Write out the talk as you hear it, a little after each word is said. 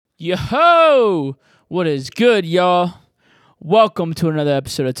Yo-ho! What is good, y'all? Welcome to another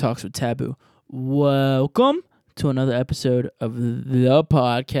episode of Talks with Taboo. Welcome to another episode of the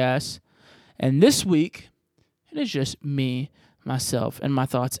podcast. And this week, it is just me, myself, and my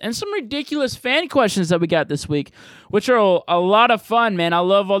thoughts, and some ridiculous fan questions that we got this week, which are a lot of fun, man. I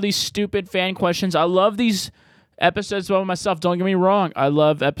love all these stupid fan questions. I love these episodes by myself. Don't get me wrong. I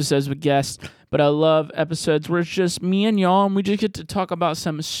love episodes with guests, but I love episodes where it's just me and y'all, and we just get to talk about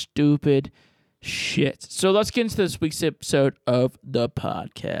some stupid shit. So let's get into this week's episode of the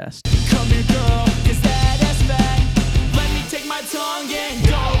podcast. Come here, girl, is that ass fat? Let me take my tongue and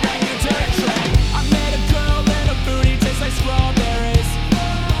go around your dirt track. I met a girl and her booty tastes like strawberries.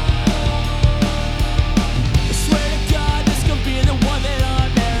 I swear to God, this could be the one that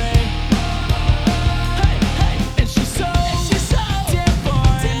I marry. Hey, hey, and she's so different.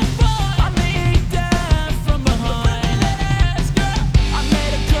 I made that from behind. I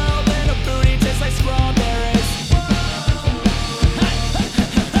met a girl and her booty tastes like strawberries.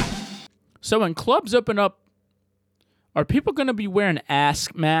 So when clubs open up, are people going to be wearing ass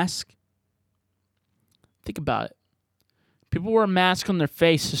masks? Think about it. People wear a mask on their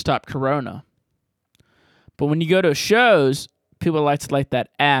face to stop corona. But when you go to shows, people like to let that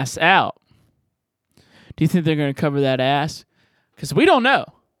ass out. Do you think they're going to cover that ass? Because we don't know.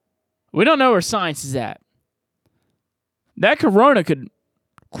 We don't know where science is at. That corona could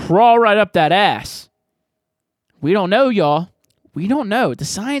crawl right up that ass. We don't know, y'all. We don't know. The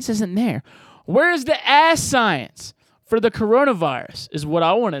science isn't there. Where is the ass science for the coronavirus is what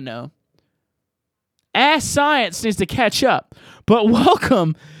I want to know. Ass science needs to catch up. But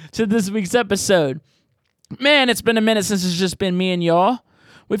welcome to this week's episode. Man, it's been a minute since it's just been me and y'all.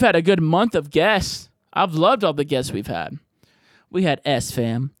 We've had a good month of guests. I've loved all the guests we've had. We had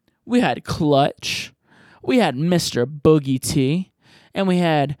S-Fam. We had Clutch. We had Mr. Boogie T. And we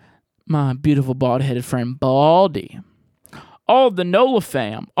had my beautiful bald-headed friend Baldy. All the NOLA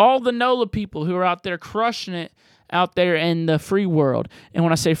fam. All the NOLA people who are out there crushing it out there in the free world. And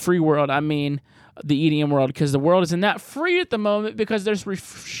when I say free world, I mean the EDM world, because the world isn't that free at the moment because there's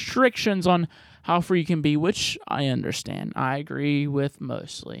restrictions on how free you can be, which I understand. I agree with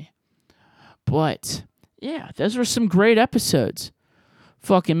mostly. But, yeah, those were some great episodes.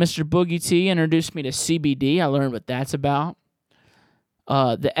 Fucking Mr. Boogie T introduced me to CBD. I learned what that's about.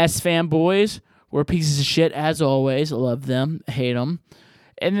 The S-Fam boys were pieces of shit, as always. I love them. Hate them.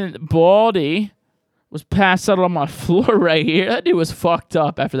 And then Baldy was passed out on my floor right here. That dude was fucked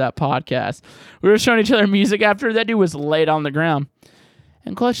up after that podcast. We were showing each other music after. That dude was laid on the ground.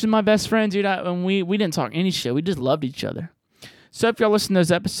 And Clutch is my best friend, dude. And we didn't talk any shit. We just loved each other. So if y'all listen to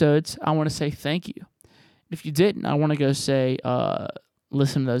those episodes, I want to say thank you. If you didn't, I want to go say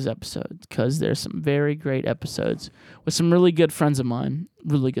listen to those episodes, because there's some very great episodes with some really good friends of mine.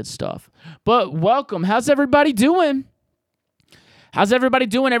 Really good stuff. But welcome. How's everybody doing? How's everybody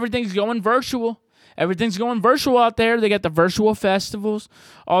doing? Everything's going virtual. Everything's going virtual out there. They got the virtual festivals.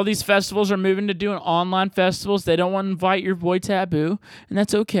 All these festivals are moving to doing online festivals. They don't want to invite your boy Taboo, and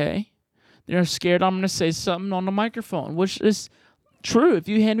that's okay. They're scared I'm going to say something on the microphone, which is true. If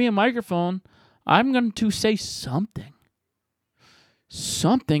you hand me a microphone, I'm going to say something.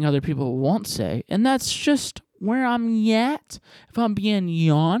 Something other people won't say, and that's just where I'm at, if I'm being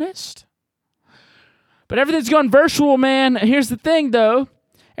honest. But everything's going virtual, man. Here's the thing, though.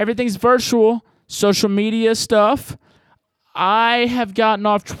 Everything's virtual. Social media stuff. I have gotten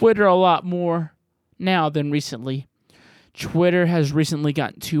off Twitter a lot more now than recently. Twitter has recently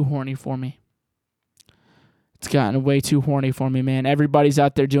gotten too horny for me. It's gotten way too horny for me, man. Everybody's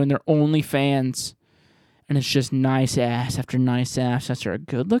out there doing their OnlyFans. And it's just nice ass after nice ass after a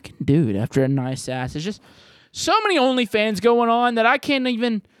good-looking dude after a nice ass. It's just so many OnlyFans going on that I don't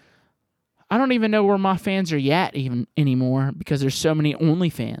even know where my fans are at even anymore, because there's so many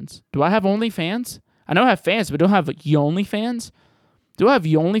OnlyFans. Do I have OnlyFans? I know I have fans, but do I have YOnlyFans? Do I have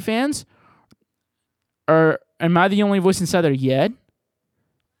YOnlyFans? Or am I the only voice inside there yet?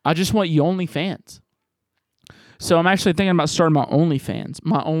 I just want YOnlyFans. So I'm actually thinking about starting my OnlyFans,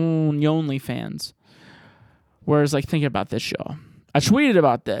 my own YOnlyFans. Whereas, thinking about this, y'all. I tweeted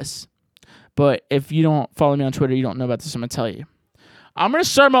about this, but if you don't follow me on Twitter, you don't know about this, I'm going to tell you. I'm going to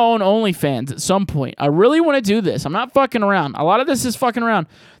start my own OnlyFans at some point. I really want to do this. I'm not fucking around. A lot of this is fucking around.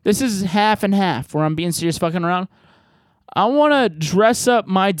 This is half and half, where I'm being serious fucking around. I want to dress up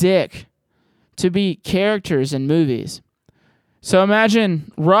my dick to be characters in movies. So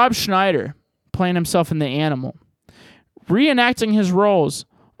imagine Rob Schneider playing himself in The Animal, reenacting his roles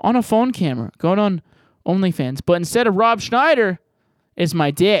on a phone camera, going on OnlyFans. But instead of Rob Schneider, it's my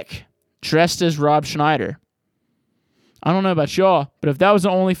dick dressed as Rob Schneider. I don't know about y'all, but if that was the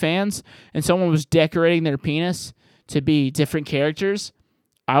OnlyFans and someone was decorating their penis to be different characters,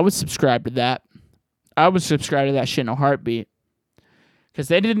 I would subscribe to that. I would subscribe to that shit in a heartbeat. Because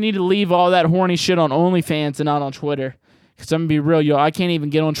they didn't need to leave all that horny shit on OnlyFans and not on Twitter. Because I'm going to be real, yo, I can't even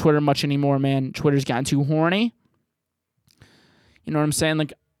get on Twitter much anymore, man. Twitter's gotten too horny. You know what I'm saying?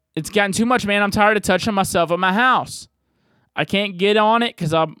 Like, it's gotten too much, man. I'm tired of touching myself at my house. I can't get on it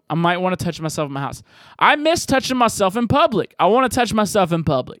because I might want to touch myself in my house. I miss touching myself in public. I want to touch myself in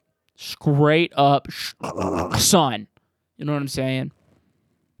public. Straight up, son. You know what I'm saying?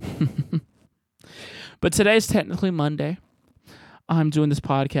 But today's technically Monday. I'm doing this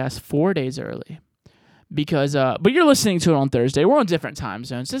podcast 4 days early. Because, but you're listening to it on Thursday. We're on different time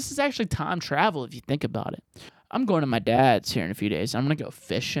zones. This is actually time travel if you think about it. I'm going to my dad's here in a few days. I'm going to go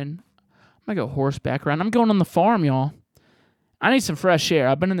fishing. I'm going to go horseback riding. I'm going on the farm, y'all. I need some fresh air.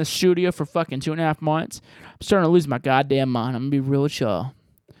 I've been in the studio for fucking 2.5 months. I'm starting to lose my goddamn mind. I'm going to be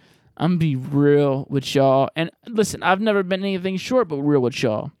real with y'all. And listen, I've never been anything short but real with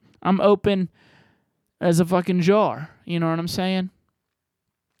y'all. I'm open as a fucking jar. You know what I'm saying?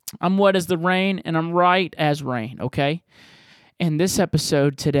 I'm wet as the rain, and I'm right as rain, okay? And this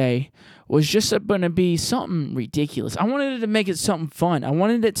episode today was just going to be something ridiculous. I wanted to make it something fun. I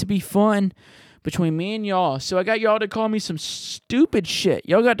wanted it to be fun between me and y'all. So I got y'all to call me some stupid shit.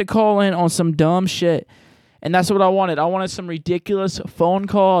 Y'all got to call in on some dumb shit. And that's what I wanted. I wanted some ridiculous phone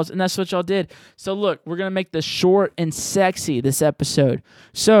calls, and that's what y'all did. So look, we're going to make this short and sexy, this episode.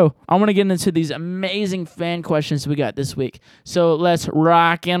 So I want to get into these amazing fan questions we got this week. So let's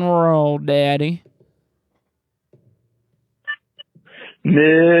rock and roll, Daddy.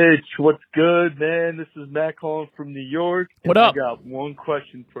 Mitch, what's good, man? This is Matt calling from New York. What up? I got one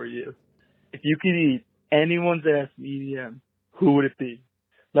question for you. If you could eat anyone's ass in EDM, who would it be?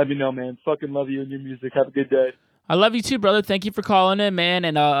 Let me know, man. Fucking love you and your music. Have a good day. I love you too, brother. Thank you for calling in, man.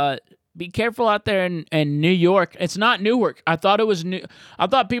 And be careful out there in New York. It's not Newark. I thought it was New. I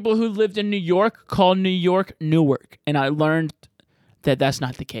thought people who lived in New York called New York Newark, and I learned that that's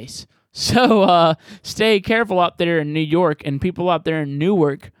not the case. So stay careful out there in New York, and people out there in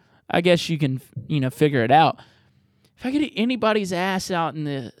Newark. I guess you can figure it out. If I could eat anybody's ass out in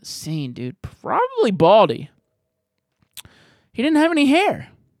the scene, dude, probably Baldy. He didn't have any hair.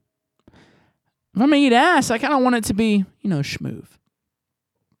 If I'm going to eat ass, I kind of want it to be, smooth.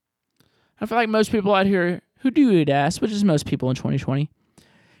 I feel like most people out here who do eat ass, which is most people in 2020,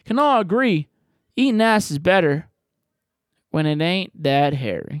 can all agree eating ass is better when it ain't that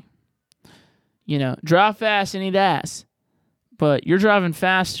hairy. Drive fast and eat ass. But you're driving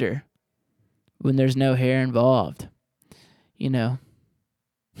faster when there's no hair involved. And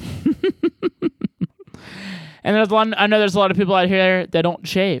I know there's a lot of people out here that don't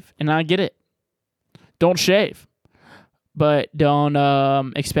shave, and I get it. Don't shave, but don't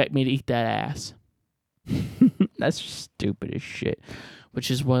expect me to eat that ass. That's stupid as shit,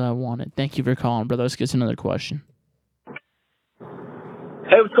 which is what I wanted. Thank you for calling, brother. Let's get to another question.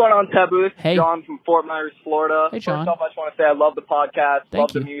 Hey, what's going on, Taboo? This is John from Fort Myers, Florida. Hey, John. First off, I just want to say I love the podcast,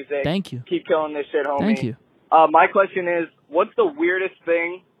 love the music. Thank you. Keep killing this shit, homie. Thank you. My question is, what's the weirdest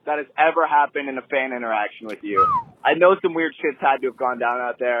thing that has ever happened in a fan interaction with you? I know some weird shit's had to have gone down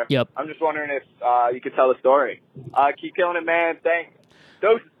out there. Yep. I'm just wondering if you could tell the story. Keep killing it, man. Thanks.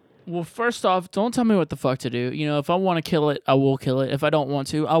 Doses. Well, first off, don't tell me what the fuck to do. If I want to kill it, I will kill it. If I don't want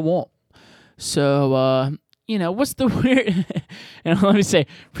to, I won't. So, what's the weird... And let me say,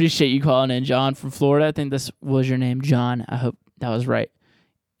 appreciate you calling in, John from Florida. I think this was your name, John. I hope that was right.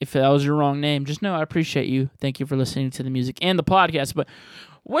 If that was your wrong name, just know I appreciate you. Thank you for listening to the music and the podcast. But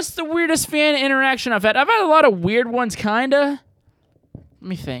what's the weirdest fan interaction I've had? I've had a lot of weird ones, kinda. Let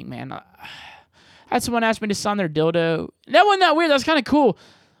me think, man. I had someone ask me to sign their dildo. That wasn't that weird. That's kind of cool.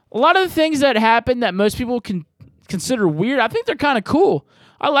 A lot of the things that happen that most people can consider weird, I think they're kind of cool.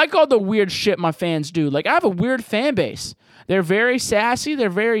 I like all the weird shit my fans do. Like, I have a weird fan base. They're very sassy. They're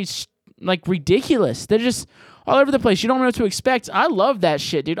very, ridiculous. They're just all over the place. You don't know what to expect. I love that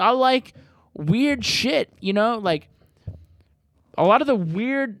shit, dude. I like weird shit, Like, a lot of the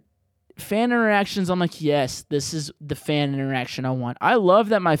weird fan interactions, I'm like, yes, this is the fan interaction I want. I love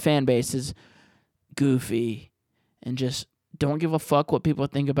that my fan base is goofy and just don't give a fuck what people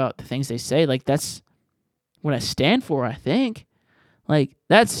think about the things they say. Like, that's what I stand for, I think. Like,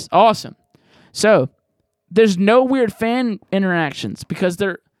 that's awesome. So, there's no weird fan interactions because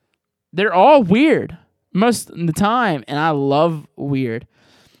they're all weird most of the time, and I love weird.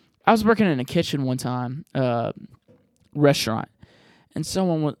 I was working in a kitchen one time, restaurant, and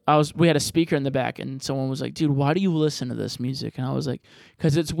we had a speaker in the back, and someone was like, dude, why do you listen to this music? And I was like,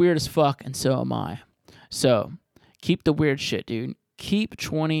 because it's weird as fuck, and so am I. So, Keep the weird shit, dude. Keep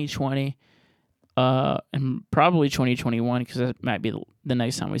 2020 and probably 2021, because that might be the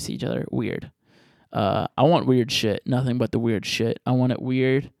next time we see each other, weird. I want weird shit. Nothing but the weird shit. I want it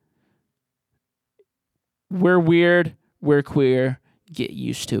weird. We're weird. We're queer. Get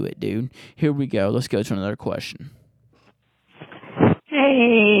used to it, dude. Here we go. Let's go to another question.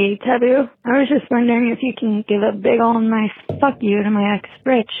 Hey, Taboo. I was just wondering if you can give a big ol' nice fuck you to my ex,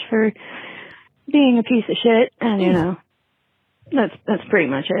 Rich, for being a piece of shit. And, you know, that's pretty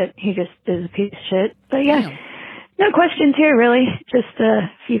much it. He just is a piece of shit. But, yeah, no questions here, really. Just if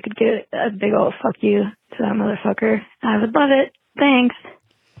you could get a big ol' fuck you to that motherfucker, I would love it. Thanks.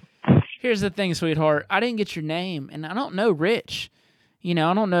 Here's the thing, sweetheart. I didn't get your name, and I don't know Rich. You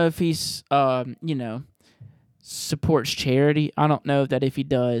know, I don't know if he's, you know, supports charity. I don't know that if he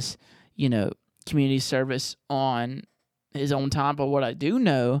does, you know, community service on his own time. But what I do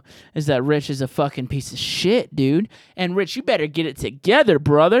know is that Rich is a fucking piece of shit, dude. And Rich, you better get it together,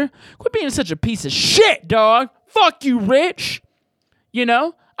 brother. Quit being such a piece of shit, dog. Fuck you, Rich. You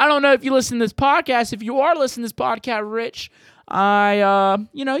know, I don't know if you listen to this podcast. If you are listening to this podcast, Rich,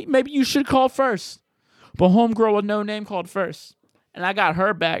 you know, maybe you should call first. But homegirl with no name called first. And I got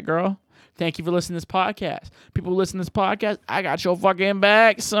her back, girl. Thank you for listening to this podcast. People who listen to this podcast, I got your fucking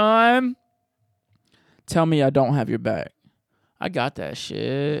back, son. Tell me I don't have your back. I got that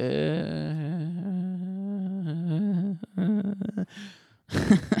shit.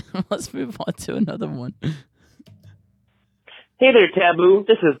 Let's move on to another one. Hey there, Taboo.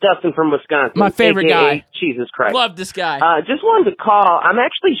 This is Dustin from Wisconsin. My favorite AKA guy. Jesus Christ. Love this guy. Just wanted to call. I'm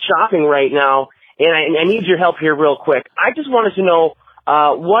actually shopping right now, and I need your help here real quick. I just wanted to know,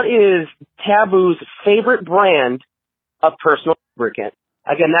 what is Taboo's favorite brand of personal lubricant?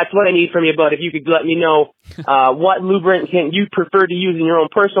 Again, that's what I need from you, bud. If you could let me know what lubricant you prefer to use in your own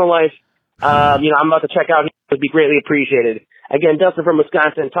personal life, you know, I'm about to check out. It would be greatly appreciated. Again, Dustin from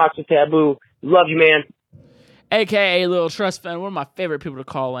Wisconsin. Talks to Taboo. Love you, man. AKA Little Trust Fund, one of my favorite people to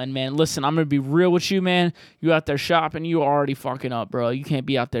call in, man. Listen, I'm going to be real with you, man. You out there shopping, you already fucking up, bro. You can't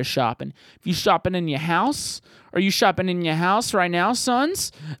be out there shopping. If you shopping in your house, right now,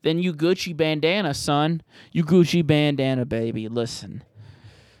 sons, then you Gucci bandana, son. You Gucci bandana, baby. Listen.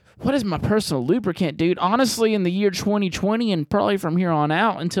 What is my personal lubricant, dude? Honestly, in the year 2020 and probably from here on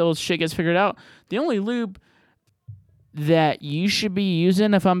out until shit gets figured out, the only lube that you should be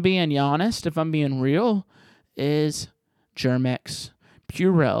using, if I'm being honest, if I'm being real, is Germ-X,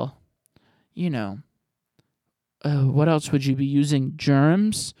 Purell. You know, what else would you be using?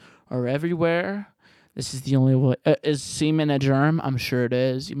 Germs are everywhere. This is the only way. Is semen a germ? I'm sure it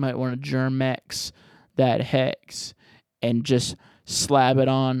is. You might want to Germ-X that hex and just slab it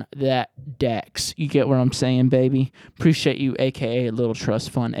on that Dex. You get what I'm saying, baby? Appreciate you, a.k.a. Little Trust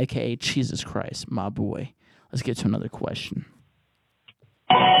Fund, a.k.a. Jesus Christ, my boy. Let's get to another question.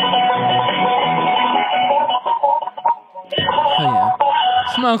 Oh, yeah.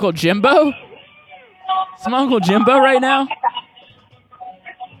 It's my Uncle Jimbo? It's my Uncle Jimbo right now?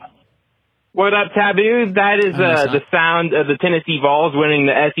 What up, Taboo? That is the sound of the Tennessee Vols winning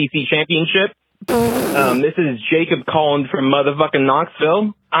the SEC championship. This is Jacob calling from motherfucking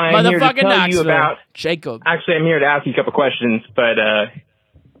Knoxville. I'm here to tell you about... Jacob. Actually, I'm here to ask you a couple questions, but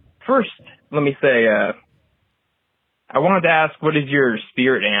first, let me say, I wanted to ask, what is your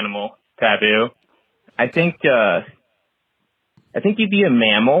spirit animal, Taboo? I think you'd be a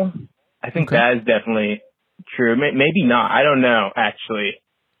mammal. I think that is definitely true. Maybe not. I don't know, actually.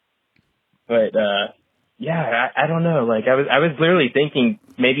 But, yeah, I don't know. Like, I was literally thinking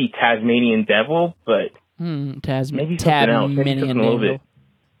maybe Tasmanian devil, but maybe something else. Maybe something a little bit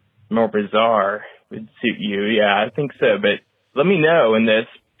more bizarre would suit you. Yeah, I think so. But let me know in this.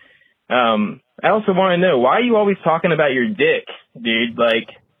 I also want to know, why are you always talking about your dick, dude? Like,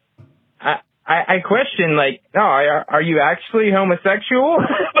 I question, like, no, are you actually homosexual?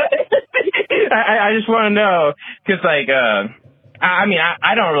 I just want to know, because, like, I mean,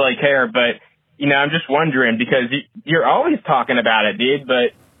 I don't really care, but, you know, I'm just wondering, because you're always talking about it, dude.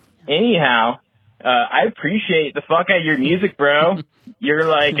 But anyhow, I appreciate the fuck out of your music, bro. You're,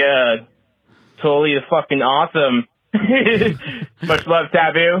 like, totally fucking awesome. Much love,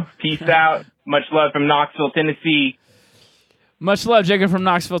 Taboo. Peace out. Much love from Knoxville, Tennessee. Much love, Jacob from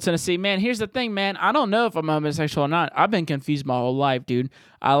Knoxville, Tennessee. Man, here's the thing, man. I don't know if I'm homosexual or not. I've been confused my whole life, dude.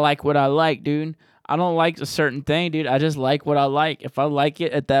 I like what I like, dude. I don't like a certain thing, dude. I just like what I like. If I like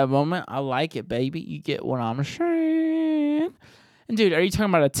it at that moment, I like it, baby. You get what I'm saying? And, dude, are you talking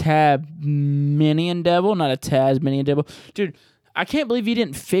about a Tasmanian devil? Not a Tasmanian devil. Dude, I can't believe you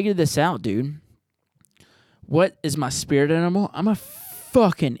didn't figure this out, dude. What is my spirit animal? I'm a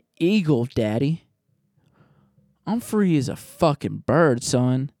fucking eagle, daddy. I'm free as a fucking bird,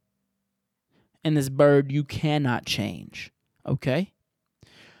 son. And this bird you cannot change. Okay?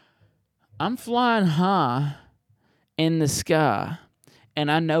 I'm flying high in the sky,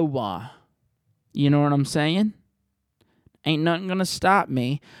 and I know why. You know what I'm saying? Ain't nothing gonna stop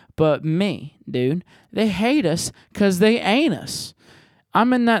me but me, dude. They hate us because they ain't us.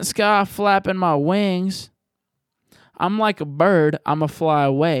 I'm in that sky flapping my wings. I'm like a bird. I'm a fly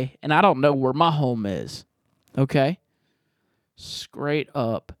away, and I don't know where my home is. Okay? Straight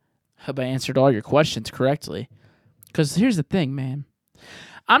up. Hope I answered all your questions correctly. Because here's the thing, man.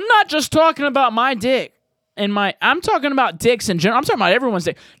 I'm not just talking about my dick. I'm talking about dicks in general. I'm talking about everyone's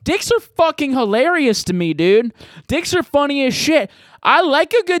dick. Dicks are fucking hilarious to me, dude. Dicks are funny as shit. I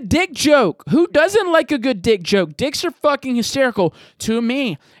like a good dick joke. Who doesn't like a good dick joke? Dicks are fucking hysterical to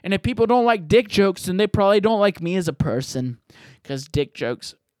me. And if people don't like dick jokes, then they probably don't like me as a person. Because dick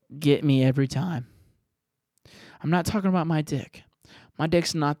jokes get me every time. I'm not talking about my dick. My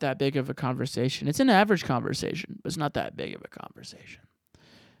dick's not that big of a conversation. It's an average conversation, but it's not that big of a conversation.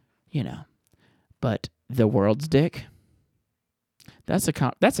 You know. But the world's dick, that's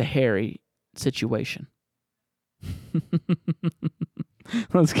a hairy situation.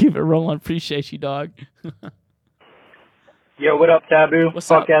 Let's keep it rolling. Appreciate you, dog. Yo, what up, Taboo? What's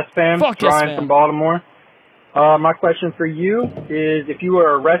Fuck up? ass fam. Fuck yes, Brian fam. from Baltimore. My question for you is, if you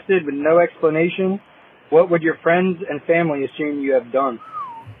were arrested with no explanation, what would your friends and family assume you have done?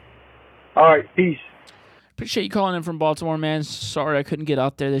 All right, peace. Appreciate you calling in from Baltimore, man. Sorry I couldn't get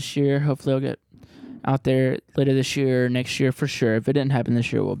out there this year. Hopefully I'll get out there later this year or next year for sure. If it didn't happen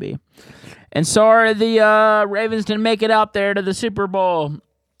this year, it will be. And sorry the Ravens didn't make it out there to the Super Bowl.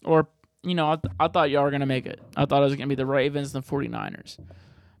 Or, you know, I thought y'all were going to make it. I thought it was going to be the Ravens and the 49ers.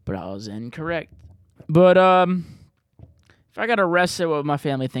 But I was incorrect. But if I got arrested, what would my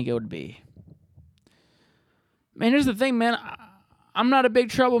family think it would be? Man, here's the thing, man. I'm not a big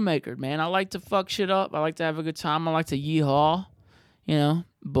troublemaker, man. I like to fuck shit up. I like to have a good time. I like to yeehaw, you know.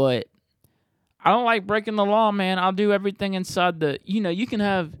 But I don't like breaking the law, man. I'll do everything inside the... You know, you can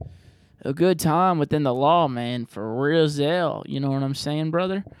have a good time within the law, man, for real zeal. You know what I'm saying,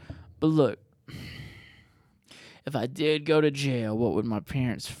 brother? But look, if I did go to jail, what would my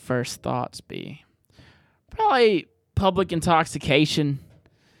parents' first thoughts be? Probably public intoxication.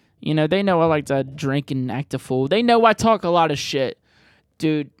 You know, they know I like to drink and act a fool. They know I talk a lot of shit.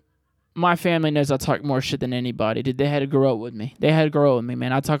 Dude, my family knows I talk more shit than anybody. Dude, they had to grow up with me. They had to grow up with me,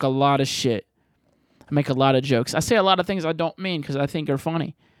 man. I talk a lot of shit. I make a lot of jokes. I say a lot of things I don't mean because I think are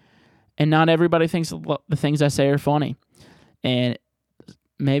funny. And not everybody thinks the things I say are funny. And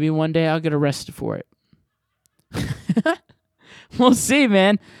maybe one day I'll get arrested for it. We'll see,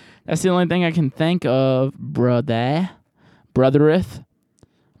 man. That's the only thing I can think of, brother. Brothereth.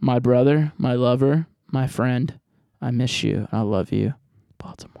 My brother, my lover, my friend. I miss you. I love you.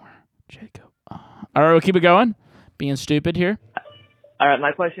 Baltimore. Jacob. All right, we'll keep it going. Being stupid here. All right,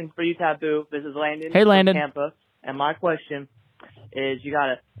 my question for you, Taboo. This is Landon. Hey, Landon. From Tampa. And my question is, you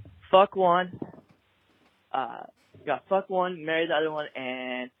gotta fuck one, marry the other one,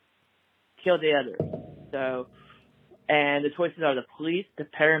 and kill the other. So, and the choices are the police, the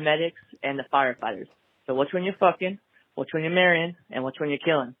paramedics, and the firefighters. So which one you're fucking, which one you're marrying, and which one you're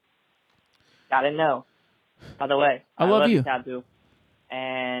killing? Gotta know. By the way, I love you, Taboo.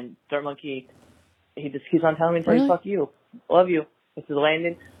 And Dirt Monkey, he just keeps on telling me to Really? fuck you. Love you. This is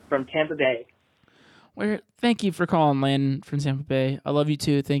Landon from Tampa Bay. Thank you for calling, Landon from Tampa Bay. I love you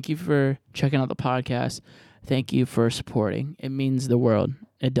too. Thank you for checking out the podcast. Thank you for supporting. It means the world.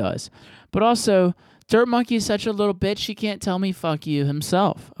 It does. But also, Dirt Monkey is such a little bitch, he can't tell me fuck you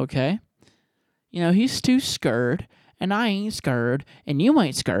himself, okay? You know, he's too scared, and I ain't scared, and you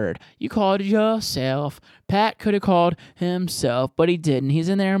ain't scared. You called yourself. Pat could have called himself, but he didn't. He's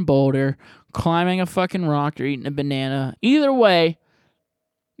in there in Boulder, climbing a fucking rock or eating a banana. Either way,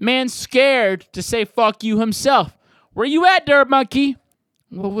 man's scared to say fuck you himself. Where you at, Dirt Monkey?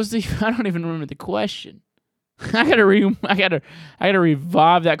 What was the... I don't even remember the question. I gotta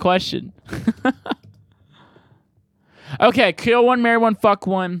revive that question. Okay, kill one, marry one, fuck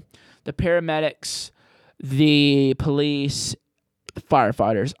one. The paramedics, the police, the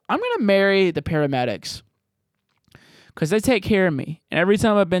firefighters. I'm gonna marry the paramedics because they take care of me. And every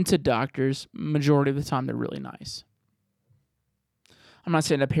time I've been to doctors, majority of the time they're really nice. I'm not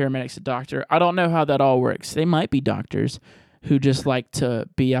saying a paramedic's a doctor. I don't know how that all works. They might be doctors who just like to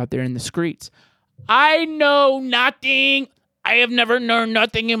be out there in the streets. I know nothing. I have never known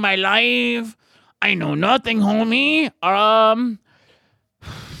nothing in my life. I know nothing, homie.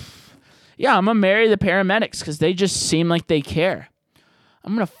 Yeah, I'm gonna marry the paramedics because they just seem like they care.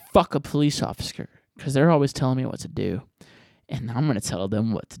 I'm gonna fuck a police officer because they're always telling me what to do. And I'm going to tell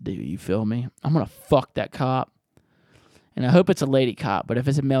them what to do, you feel me? I'm going to fuck that cop. And I hope it's a lady cop, but if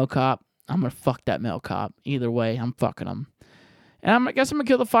it's a male cop, I'm going to fuck that male cop. Either way, I'm fucking them. And I guess I'm going to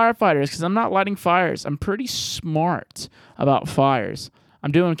kill the firefighters because I'm not lighting fires. I'm pretty smart about fires.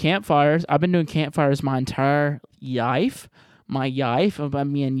 I'm doing campfires. I've been doing campfires my entire life. If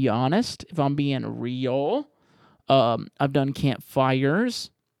I'm being honest, if I'm being real. I've done campfires.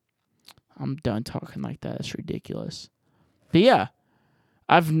 I'm done talking like that. It's ridiculous. But yeah,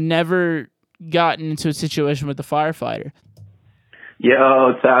 I've never gotten into a situation with a firefighter.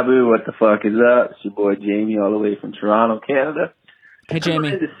 Yo, Taboo, what the fuck is up? It's your boy Jamie, all the way from Toronto, Canada. Hey, Jamie.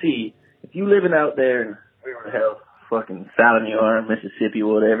 I wanted to see, if you living out there in where the hell, fucking Salinier, Mississippi,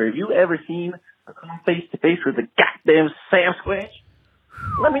 whatever, have you ever seen or come face to face with a goddamn Sam Squanch?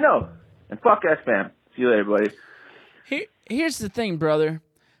 Let me know. And fuck us, fam. See you later, buddy. Here's the thing, brother.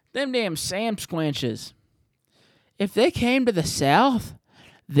 Them damn Sam Squanches. If they came to the South,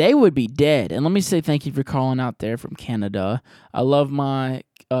 they would be dead. And let me say thank you for calling out there from Canada. I love my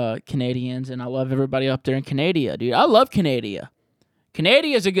Canadians, and I love everybody up there in Canada, dude. I love Canada. Canada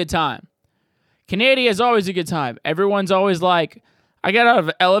is a good time. Canada is always a good time. Everyone's always like, I got out of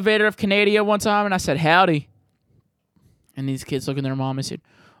an elevator of Canada one time, and I said, howdy. And these kids look at their mom and said,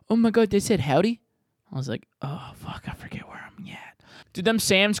 oh my God, they said howdy? I was like, oh, fuck, I forget where I'm at. Dude, them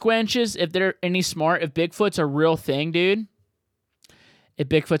Sam Squanches, if they're any smart, if Bigfoot's a real thing, dude, if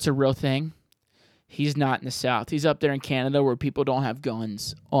Bigfoot's a real thing, he's not in the South. He's up there in Canada where people don't have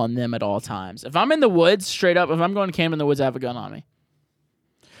guns on them at all times. If I'm in the woods, straight up, if I'm going to camp in the woods, I have a gun on me.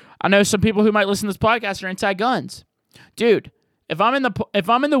 I know some people who might listen to this podcast are anti-guns. Dude, if I'm in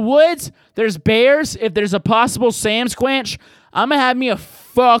the woods, there's bears, if there's a possible Sam Squanch, I'm going to have me a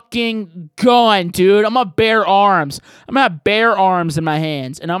fucking gun, dude. I'm going to bear arms. I'm going to have bear arms in my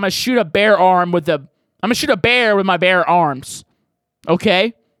hands, and I'm going to shoot a bear arm with I'm going to shoot a bear with my bear arms.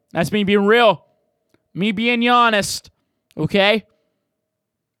 Okay? That's me being real. Me being honest. Okay?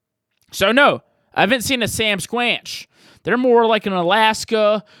 So, no, I haven't seen a Sam Squanch. They're more like an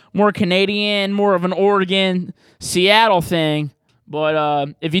Alaska, more Canadian, more of an Oregon, Seattle thing.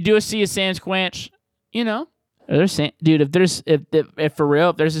 But if you do see a Sam Squanch, you know, dude, if for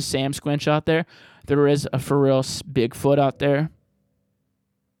real, if there's a Sam Squanch out there, there is a for real Bigfoot out there,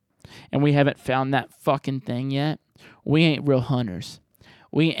 and we haven't found that fucking thing yet, we ain't real hunters.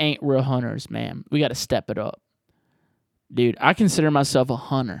 We ain't real hunters, man. We got to step it up. Dude, I consider myself a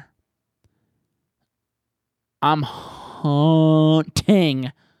hunter. I'm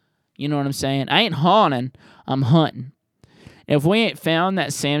hunting. You know what I'm saying? I ain't haunting. I'm hunting. If we ain't found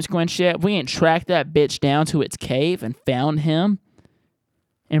that Sam Squanch yet, if we ain't tracked that bitch down to its cave and found him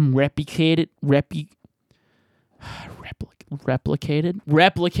and replicated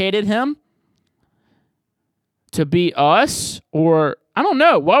him to be us, or I don't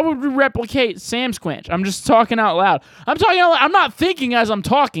know. Why would we replicate Sam Squanch? I'm just talking out loud. I'm not thinking as I'm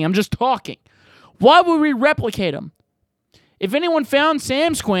talking. I'm just talking. Why would we replicate him? If anyone found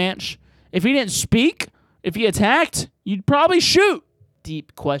Sam Squanch, if he didn't speak, if he attacked, you'd probably shoot.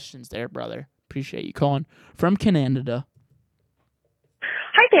 Deep questions there, brother. Appreciate you calling from Canada.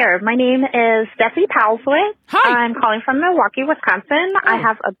 Hi there. My name is Steffi Palswit. Hi. I'm calling from Milwaukee, Wisconsin. I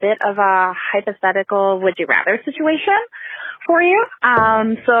have a bit of a hypothetical would you rather situation for you.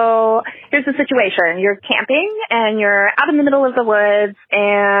 So here's the situation. You're camping and you're out in the middle of the woods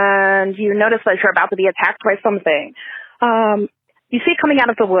and you notice that you're about to be attacked by something. You see it coming out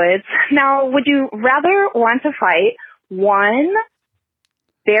of the woods. Now, would you rather want to fight one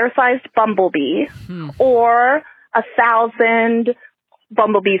bear-sized bumblebee or 1,000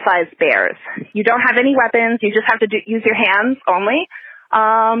 bumblebee-sized bears? You don't have any weapons. You just have to use your hands only.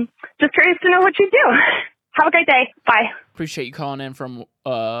 Just curious to know what you do. Have a great day. Bye. Appreciate you calling in from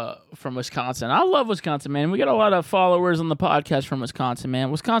Wisconsin. I love Wisconsin, man. We got a lot of followers on the podcast from Wisconsin,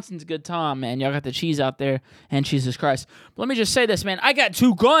 man. Wisconsin's a good time, man. Y'all got the cheese out there, and Jesus Christ. But let me just say this, man. I got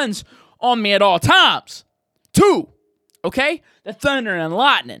 2 guns on me at all times. 2. Okay? The thunder and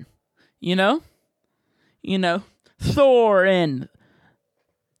lightning. You know? Thor and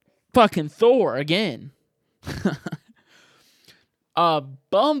fucking Thor again. A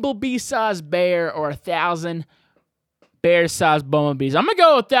bumblebee-sized bear or 1,000 bear-sized bumblebees. I'm going to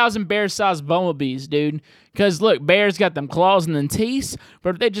go with 1,000 bear-sized bumblebees, dude. Because, look, bears got them claws and them teeth.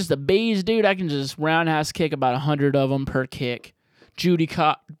 But if they're just the bees, dude, I can just roundhouse kick about 100 of them per kick. Judy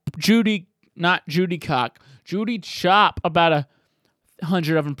chop about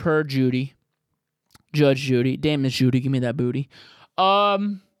 100 of them per Judy. Judge Judy. Damn, Miss Judy, give me that booty.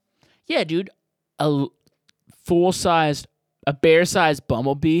 Yeah, dude. A bear-sized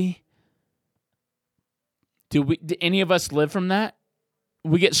bumblebee Do any of us live from that?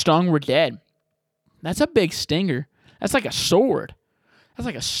 We get stung, we're dead. That's a big stinger. That's like a sword. That's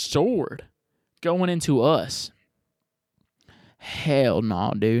like a sword going into us. Hell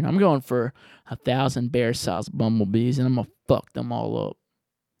no, dude. I'm going for 1,000 bear-sized bumblebees, and I'm going to fuck them all up.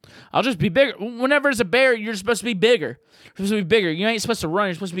 I'll just be bigger. Whenever it's a bear, you're supposed to be bigger. You're supposed to be bigger. You ain't supposed to run.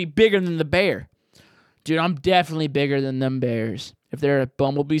 You're supposed to be bigger than the bear. Dude, I'm definitely bigger than them bears. If they're a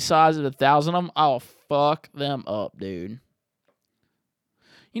bumblebee size of 1,000 of them, I'll fuck them up, dude.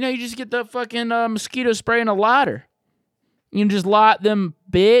 You know, you just get the fucking mosquito spray and a lighter. You can just light them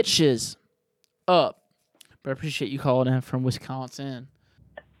bitches up. But I appreciate you calling in from Wisconsin.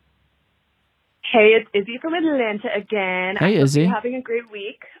 Hey, it's Izzy from Atlanta again. Hey, I hope Izzy. you're having a great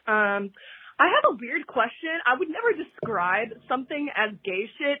week. I have a weird question. I would never describe something as gay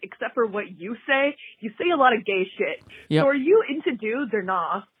shit except for what you say. You say a lot of gay shit. Yep. So are you into dudes or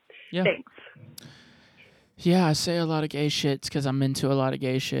nah? Yeah. Thanks. Yeah, I say a lot of gay shit because I'm into a lot of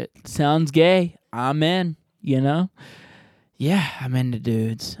gay shit. Sounds gay. I'm in, you know? Yeah, I'm into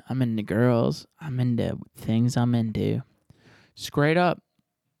dudes. I'm into girls. I'm into things I'm into. Straight up.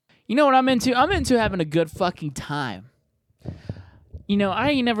 You know what I'm into? I'm into having a good fucking time. You know, I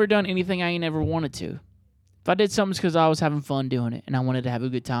ain't never done anything I ain't never wanted to. If I did something, it's because I was having fun doing it and I wanted to have a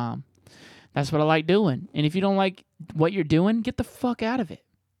good time. That's what I like doing. And if you don't like what you're doing, get the fuck out of it.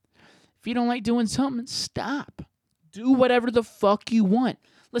 If you don't like doing something, stop. Do whatever the fuck you want.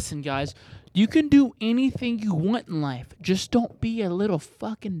 Listen, guys, you can do anything you want in life. Just don't be a little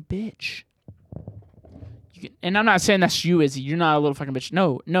fucking bitch. And I'm not saying that's you, Izzy. You're not a little fucking bitch.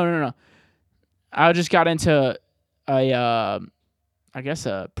 No. I just got into a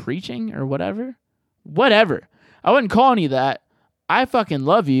preaching or whatever. Whatever. I wasn't calling you that. I fucking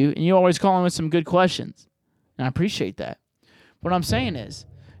love you, and you always call in with some good questions. And I appreciate that. What I'm saying is,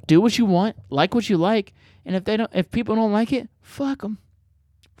 do what you want, like what you like, and if people don't like it, fuck them.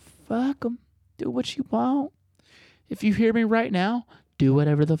 Fuck them. Do what you want. If you hear me right now, do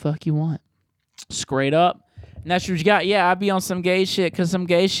whatever the fuck you want. Straight up. And that's what you got. Yeah, I be on some gay shit because some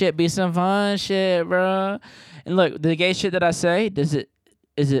gay shit be some fun shit, bro. And look, the gay shit that I say, is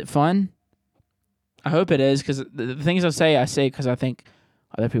it fun? I hope it is, because the things I say because I think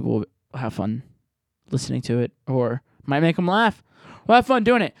other people will have fun listening to it or might make them laugh. Well, have fun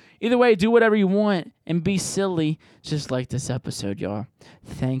doing it. Either way, do whatever you want and be silly, just like this episode, y'all.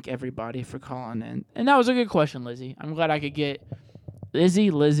 Thank everybody for calling in. And that was a good question, Lizzie. I'm glad I could get Lizzie.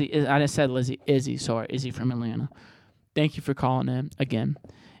 I just said Lizzie. Izzy, sorry. Izzy from Atlanta. Thank you for calling in again.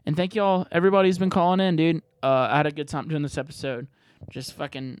 And thank y'all, everybody who's been calling in, dude. I had a good time doing this episode. Just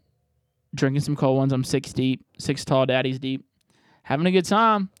fucking drinking some cold ones. I'm 6 deep, 6 tall daddies deep. Having a good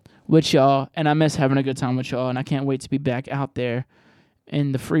time with y'all. And I miss having a good time with y'all. And I can't wait to be back out there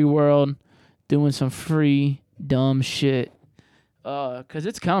in the free world doing some free dumb shit. Because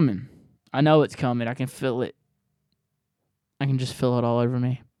it's coming. I know it's coming. I can feel it. I can just feel it all over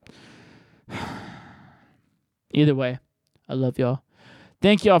me. Either way, I love y'all.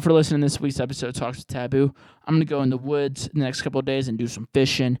 Thank y'all for listening to this week's episode of Talks with Taboo. I'm going to go in the woods the next couple of days and do some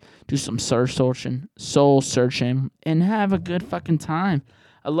fishing, do some soul searching, and have a good fucking time.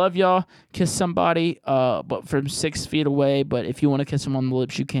 I love y'all. Kiss somebody, but from 6 feet away. But if you want to kiss them on the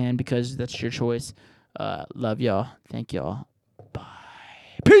lips, you can, because that's your choice. Love y'all. Thank y'all. Bye.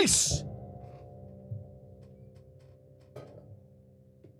 Peace.